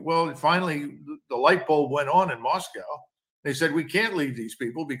help you. Well, finally, the light bulb went on in Moscow. They said, we can't leave these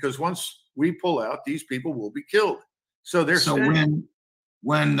people because once we pull out, these people will be killed. So they're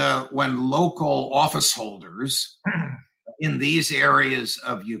when local office holders in these areas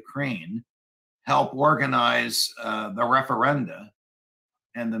of Ukraine help organize the referenda,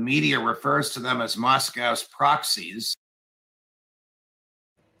 and the media refers to them as Moscow's proxies.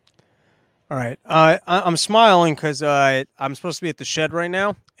 All right. I'm smiling because I'm supposed to be at the shed right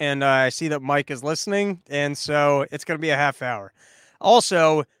now, and I see that Mike is listening, and so it's going to be a half hour.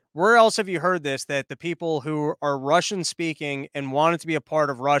 Also, where else have you heard this, that the people who are Russian-speaking and wanted to be a part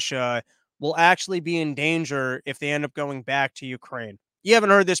of Russia will actually be in danger if they end up going back to Ukraine? You haven't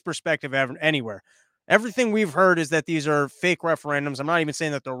heard this perspective anywhere. Everything we've heard is that these are fake referendums. I'm not even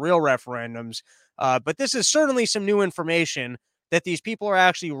saying that they're real referendums, but this is certainly some new information that these people are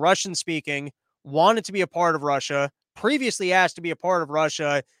actually Russian-speaking, wanted to be a part of Russia, previously asked to be a part of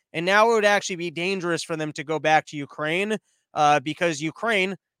Russia, and now it would actually be dangerous for them to go back to Ukraine because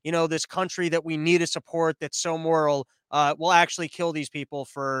Ukraine, this country that we need to support that's so moral, will actually kill these people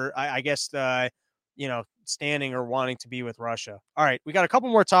for, I guess, standing or wanting to be with Russia. All right, we got a couple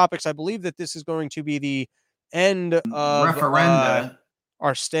more topics. I believe that this is going to be the end of referenda.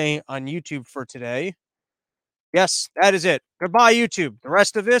 Our stay on YouTube for today. Yes, that is it. Goodbye, YouTube. The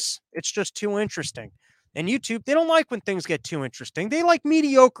rest of this, it's just too interesting. And YouTube, they don't like when things get too interesting. They like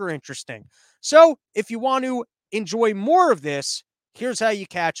mediocre interesting. So if you want to enjoy more of this, here's how you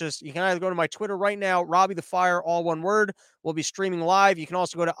catch us. You can either go to my Twitter right now, Robbie the Fire, all one word. We'll be streaming live. You can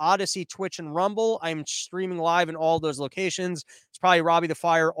also go to Odyssey, Twitch, and Rumble. I'm streaming live in all those locations. It's probably Robbie the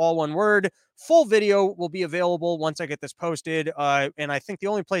Fire, all one word. Full video will be available once I get this posted. And I think the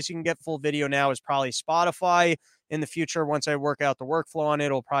only place you can get full video now is probably Spotify. In the future, once I work out the workflow on it,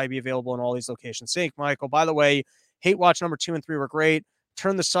 it'll probably be available in all these locations. Thank Michael. By the way, Hate Watch number 2 and 3 were great.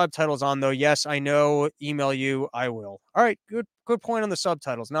 Turn the subtitles on, though. Yes, I know. Email you. I will. All right. Good point on the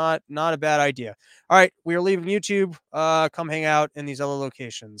subtitles. Not a bad idea. All right. We are leaving YouTube. Come hang out in these other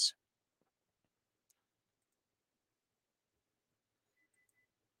locations.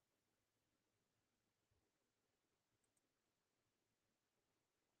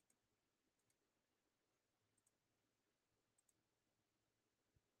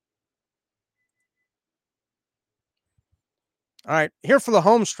 All right, here for the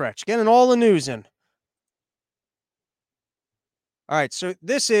home stretch, getting all the news in. All right, so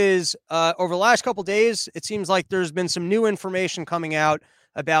this is, over the last couple days, it seems like there's been some new information coming out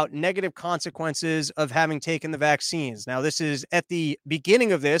about negative consequences of having taken the vaccines. Now, this is at the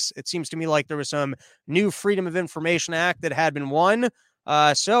beginning of this. It seems to me like there was some new Freedom of Information Act that had been won.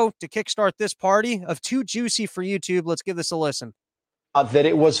 So to kickstart this party of Too Juicy for YouTube, let's give this a listen. That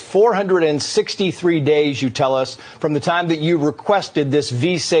it was 463 days, you tell us, from the time that you requested this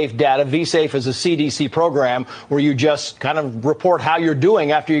vSafe data. vSafe is a CDC program where you just kind of report how you're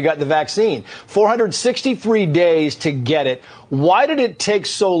doing after you got the vaccine. 463 days to get it. Why did it take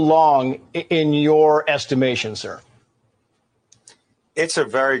so long in your estimation, sir? It's a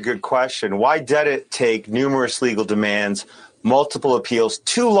very good question. Why did it take numerous legal demands, multiple appeals,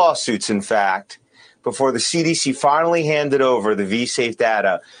 2 lawsuits, in fact, before the CDC finally handed over the vSafe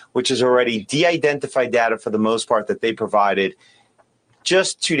data, which is already de-identified data for the most part that they provided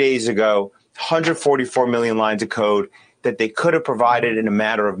just 2 days ago, 144 million lines of code that they could have provided in a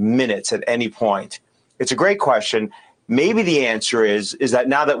matter of minutes at any point? It's a great question. Maybe the answer is that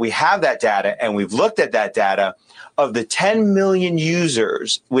now that we have that data and we've looked at that data, of the 10 million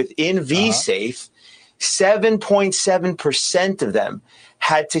users within vSafe, 7.7% of them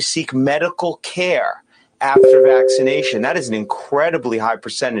had to seek medical care after vaccination. That is an incredibly high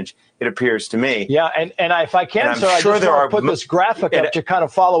percentage, it appears to me. Yeah, and if I can, sir, sure I just want to put this graphic up to kind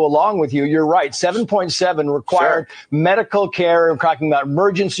of follow along with you. You're right. 7.7 required medical care. We're talking about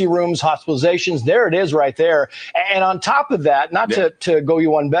emergency rooms, hospitalizations. There it is right there. And on top of that, not to go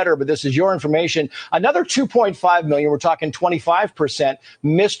you one better, but this is your information, another 2.5 million, we're talking 25%,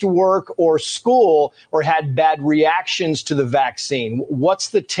 missed work or school or had bad reactions to the vaccine. What's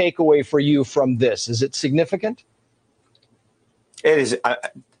the takeaway for you from this? Is it significant? It is.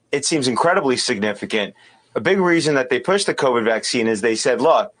 It seems incredibly significant. A big reason that they pushed the COVID vaccine is they said,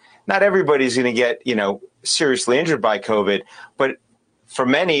 look, not everybody's going to get, seriously injured by COVID, but for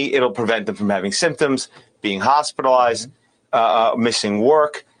many, it'll prevent them from having symptoms, being hospitalized, missing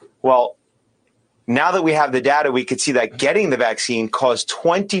work. Well, now that we have the data, we could see that getting the vaccine caused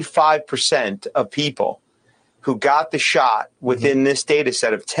 25% of people who got the shot within this data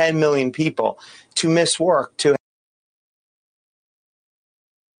set of 10 million people to miss work, to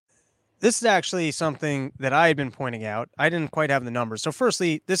This is actually something that I had been pointing out. I didn't quite have the numbers. So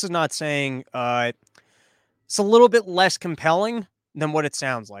firstly, this is not saying it's a little bit less compelling than what it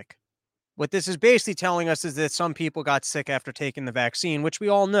sounds like. What this is basically telling us is that some people got sick after taking the vaccine, which we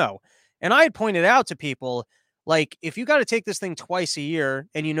all know. And I had pointed out to people, like, if you got to take this thing twice a year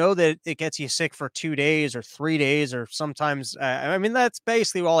and you know that it gets you sick for 2 days or 3 days or sometimes, that's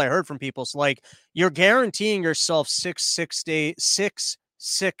basically all I heard from people. So, like, you're guaranteeing yourself six days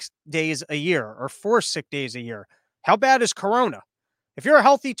a year or 4 sick days a year. How bad is Corona? If you're a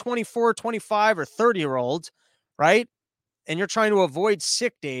healthy 24, 25 or 30-year-old, right, and you're trying to avoid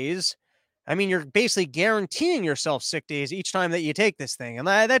sick days, you're basically guaranteeing yourself sick days each time that you take this thing. And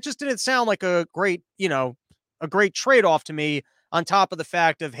that just didn't sound like a great trade-off to me, on top of the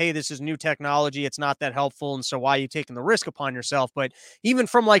fact of, hey, this is new technology. It's not that helpful. And so why are you taking the risk upon yourself? But even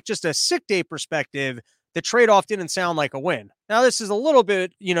from like just a sick day perspective, the trade-off didn't sound like a win. Now, this is a little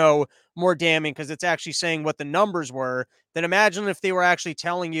bit, more damning because it's actually saying what the numbers were. Then imagine if they were actually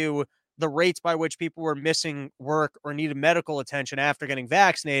telling you the rates by which people were missing work or needed medical attention after getting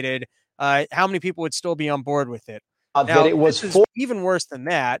vaccinated. How many people would still be on board with it? Now, it was even worse than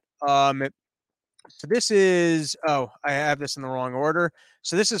that. So this is, I have this in the wrong order.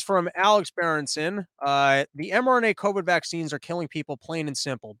 So this is from Alex Berenson. The mRNA COVID vaccines are killing people, plain and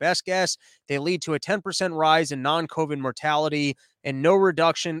simple. Best guess, they lead to a 10% rise in non-COVID mortality and no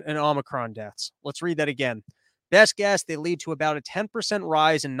reduction in Omicron deaths. Let's read that again. Best guess, they lead to about a 10%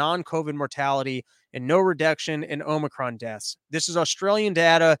 rise in non-COVID mortality and no reduction in Omicron deaths. This is Australian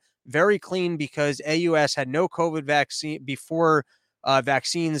data, very clean because AUS had no COVID vaccine before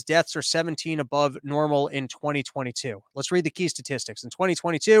vaccines. Deaths are 17 above normal in 2022. Let's read the key statistics. In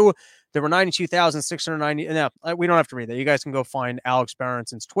 2022, there were 92,690. No, we don't have to read that. You guys can go find Alex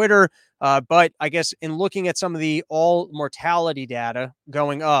Berenson's Twitter. But I guess in looking at some of the all mortality data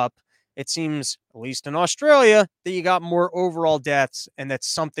going up, it seems, at least in Australia, that you got more overall deaths and that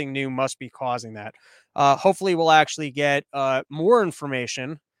something new must be causing that. Hopefully we'll actually get more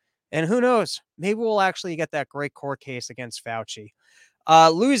information. And who knows, maybe we'll actually get that great court case against Fauci.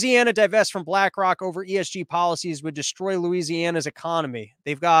 Louisiana divests from BlackRock over ESG policies would destroy Louisiana's economy.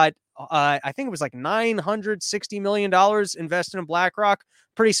 They've got, I think it was like $960 million invested in BlackRock,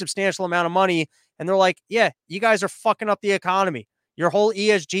 pretty substantial amount of money. And they're like, yeah, you guys are fucking up the economy. Your whole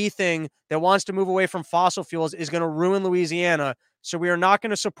ESG thing that wants to move away from fossil fuels is going to ruin Louisiana. So we are not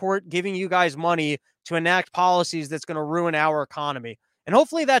going to support giving you guys money to enact policies that's going to ruin our economy. And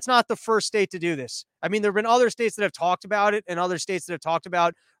hopefully that's not the first state to do this. There have been other states that have talked about it and other states that have talked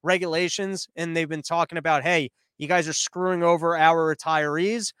about regulations, and they've been talking about, hey, you guys are screwing over our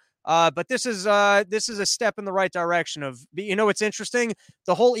retirees. But this is a step in the right direction of, what's interesting?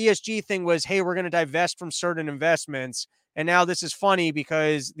 The whole ESG thing was, hey, we're going to divest from certain investments. And now this is funny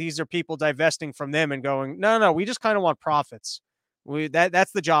because these are people divesting from them and going, no, we just kind of want profits.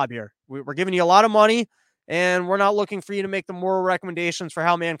 That's the job here. We're giving you a lot of money. And we're not looking for you to make the moral recommendations for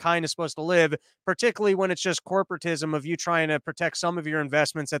how mankind is supposed to live, particularly when it's just corporatism of you trying to protect some of your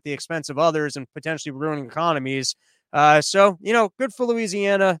investments at the expense of others and potentially ruining economies. So, good for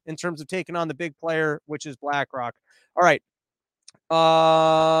Louisiana in terms of taking on the big player, which is BlackRock. All right.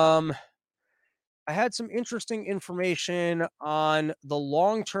 I had some interesting information on the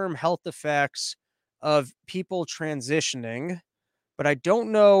long-term health effects of people transitioning, but I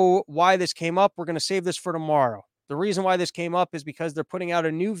don't know why this came up. We're going to save this for tomorrow. The reason why this came up is because they're putting out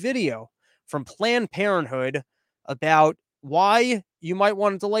a new video from Planned Parenthood about why you might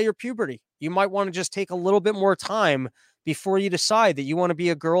want to delay your puberty. You might want to just take a little bit more time before you decide that you want to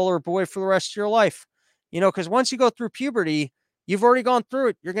be a girl or a boy for the rest of your life. Because once you go through puberty, You've already gone through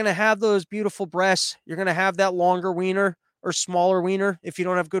it. You're going to have those beautiful breasts. You're going to have that longer wiener or smaller wiener if you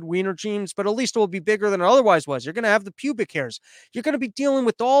don't have good wiener genes, but at least it will be bigger than it otherwise was. You're going to have the pubic hairs. You're going to be dealing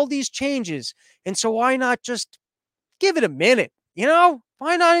with all these changes. And so why not just give it a minute? You know,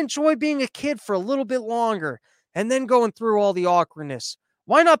 why not enjoy being a kid for a little bit longer and then going through all the awkwardness?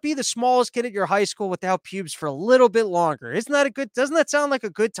 Why not be the smallest kid at your high school without pubes for a little bit longer? Doesn't that sound like a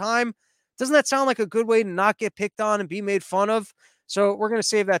good time? Doesn't that sound like a good way to not get picked on and be made fun of? So we're going to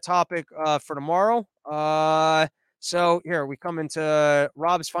save that topic for tomorrow. So here we come into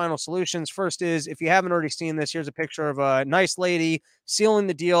Rob's final solutions. First is, if you haven't already seen this, here's a picture of a nice lady sealing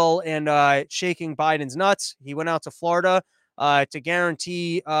the deal and shaking Biden's nuts. He went out to Florida to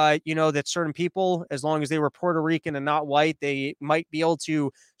guarantee, that certain people, as long as they were Puerto Rican and not white, they might be able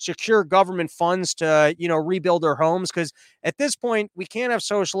to secure government funds to, rebuild their homes. Because at this point, we can't have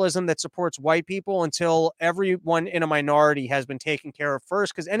socialism that supports white people until everyone in a minority has been taken care of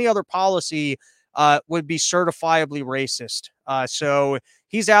first, because any other policy would be certifiably racist. So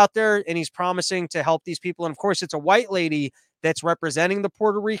he's out there and he's promising to help these people. And of course, it's a white lady that's representing the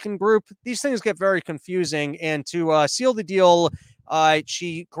Puerto Rican group. These things get very confusing. And to seal the deal,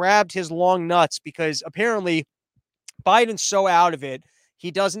 she grabbed his long nuts because apparently Biden's so out of it,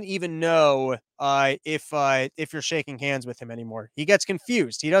 he doesn't even know if you're shaking hands with him anymore. He gets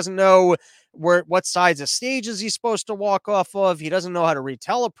confused. He doesn't know what sides of stages he's supposed to walk off of. He doesn't know how to read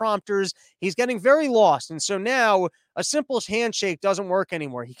teleprompters. He's getting very lost. And so now a simple handshake doesn't work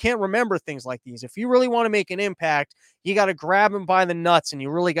anymore. He can't remember things like these. If you really want to make an impact, you got to grab him by the nuts, and you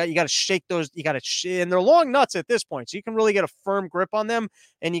got to shake those. And they're long nuts at this point, so you can really get a firm grip on them.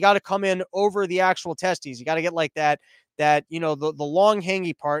 And you got to come in over the actual testes. You got to get like that, the long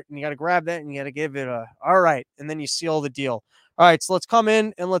hangy part, and you got to grab that and you got to give it all right. And then you seal the deal. All right. So let's come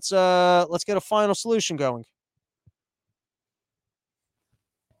in and let's get a final solution going.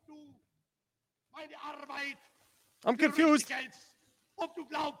 I'm confused.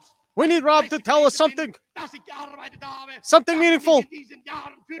 We need Rob to tell us something meaningful,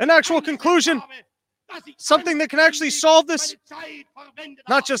 an actual conclusion, something that can actually solve this.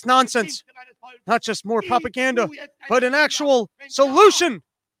 Not just nonsense, not just more propaganda, but an actual solution.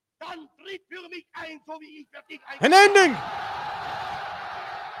 An ending.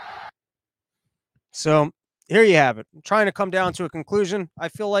 So here you have it. I'm trying to come down to a conclusion. I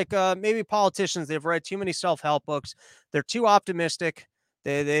feel like maybe politicians, they've read too many self-help books. They're too optimistic.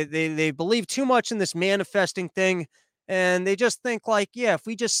 They believe too much in this manifesting thing. And they just think like, yeah, if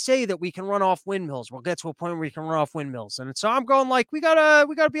we just say that we can run off windmills, we'll get to a point where we can run off windmills. And so I'm going like, we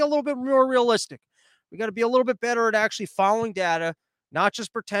gotta be a little bit more realistic. We got to be a little bit better at actually following data, not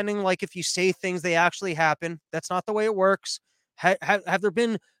just pretending like if you say things, they actually happen. That's not the way it works. Have there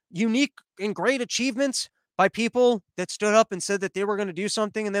been unique and great achievements by people that stood up and said that they were going to do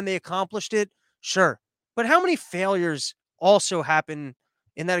something and then they accomplished it? Sure. But how many failures also happen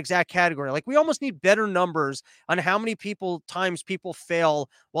in that exact category? Like, we almost need better numbers on how many times people fail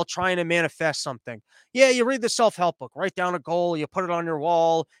while trying to manifest something. Yeah, you read the self-help book, write down a goal, you put it on your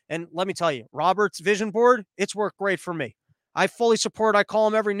wall. And let me tell you, Robert's vision board, it's worked great for me. I fully support. I call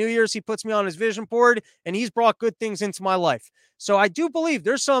him every New Year's. He puts me on his vision board, and he's brought good things into my life. So I do believe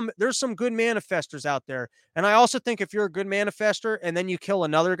there's some good manifestors out there. And I also think if you're a good manifester and then you kill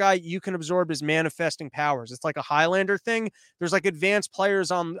another guy, you can absorb his manifesting powers. It's like a Highlander thing. There's like advanced players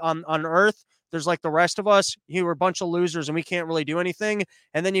on Earth. There's like the rest of us who are a bunch of losers and we can't really do anything.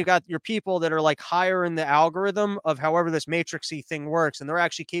 And then you got your people that are like higher in the algorithm of however this matrixy thing works. And they're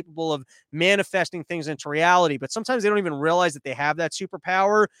actually capable of manifesting things into reality. But sometimes they don't even realize that they have that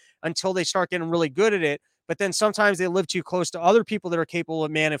superpower until they start getting really good at it. But then sometimes they live too close to other people that are capable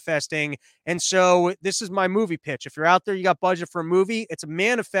of manifesting. And so this is my movie pitch. If you're out there, you got budget for a movie, it's a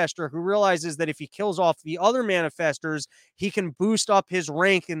manifester who realizes that if he kills off the other manifestors, he can boost up his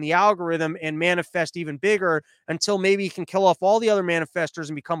rank in the algorithm and manifest even bigger until maybe he can kill off all the other manifestors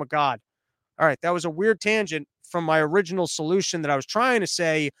and become a god. All right, that was a weird tangent from my original solution that I was trying to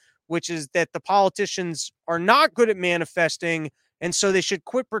say, which is that the politicians are not good at manifesting, and so they should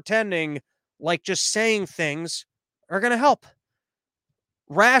quit pretending like just saying things are going to help.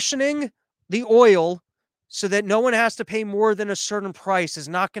 Rationing the oil so that no one has to pay more than a certain price is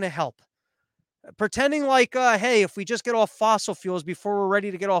not going to help. Pretending like, hey, if we just get off fossil fuels before we're ready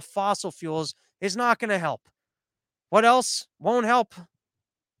to get off fossil fuels is not going to help. What else won't help?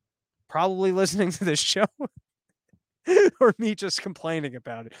 Probably listening to this show. or me just complaining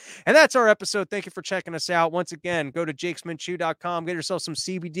about it. And that's our episode. Thank you for checking us out. Once again, go to jakesmanchew.com, get yourself some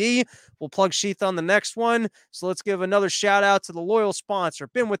CBD. We'll plug Sheath on the next one. So let's give another shout out to the loyal sponsor.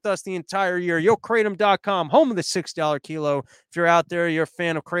 Been with us the entire year. YoKratom.com, home of the $6 kilo. If you're out there, you're a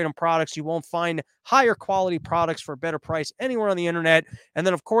fan of Kratom products, you won't find higher quality products for a better price anywhere on the internet. And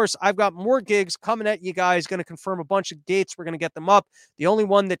then, of course, I've got more gigs coming at you guys. Going to confirm a bunch of dates. We're going to get them up. The only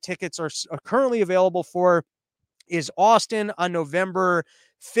one that tickets are currently available for is Austin on November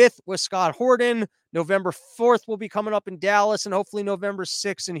 5th with Scott Horton. November 4th will be coming up in Dallas, and hopefully November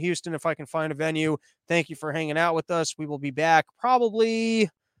 6th in Houston if I can find a venue. Thank you for hanging out with us. We will be back probably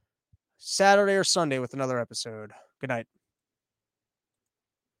Saturday or Sunday with another episode. Good night.